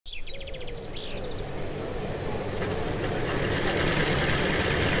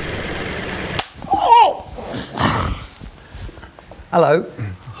Hello.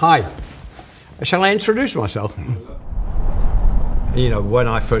 Hi. Shall I introduce myself? You know, when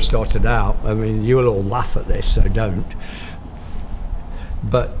I first started out, I mean, you'll all laugh at this, so don't.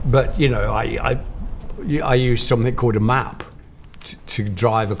 But you know, I used something called a map to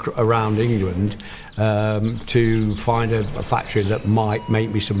drive around England to find a factory that might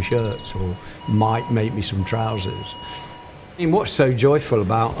make me some shirts or might make me some trousers. I mean, what's so joyful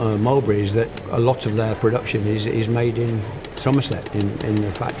about Mulberry is that a lot of their production is made in Somerset, in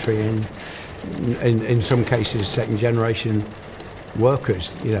the factory, in some cases second generation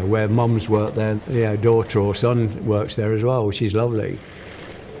workers, you know, where mums work there, you know, daughter or son works there as well, which is lovely.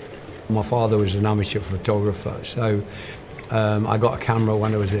 My father was an amateur photographer, so I got a camera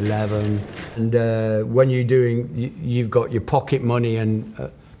when I was 11, and when you're doing, you've got your pocket money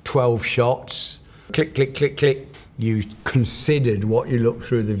and 12 shots, click, click, click, click. You considered what you looked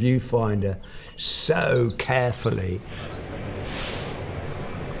through the viewfinder so carefully.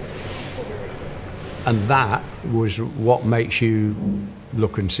 And that was what makes you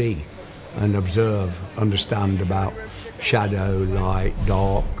look and see and observe, understand about shadow, light,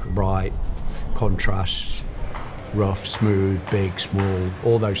 dark, bright, contrasts, rough, smooth, big, small,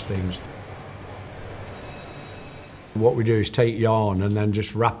 all those things. What we do is take yarn and then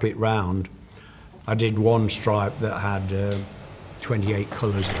just wrap it round. I did one stripe that had 28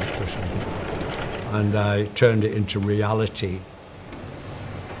 colours in it or something, and I turned it into reality.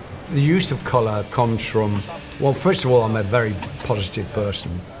 The use of colour comes from, well, first of all, I'm a very positive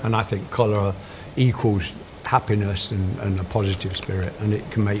person, and I think colour equals happiness and a positive spirit, and it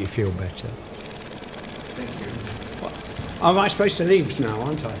can make you feel better. Thank you. Am I supposed to leave now,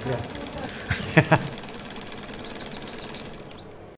 aren't I? Yeah.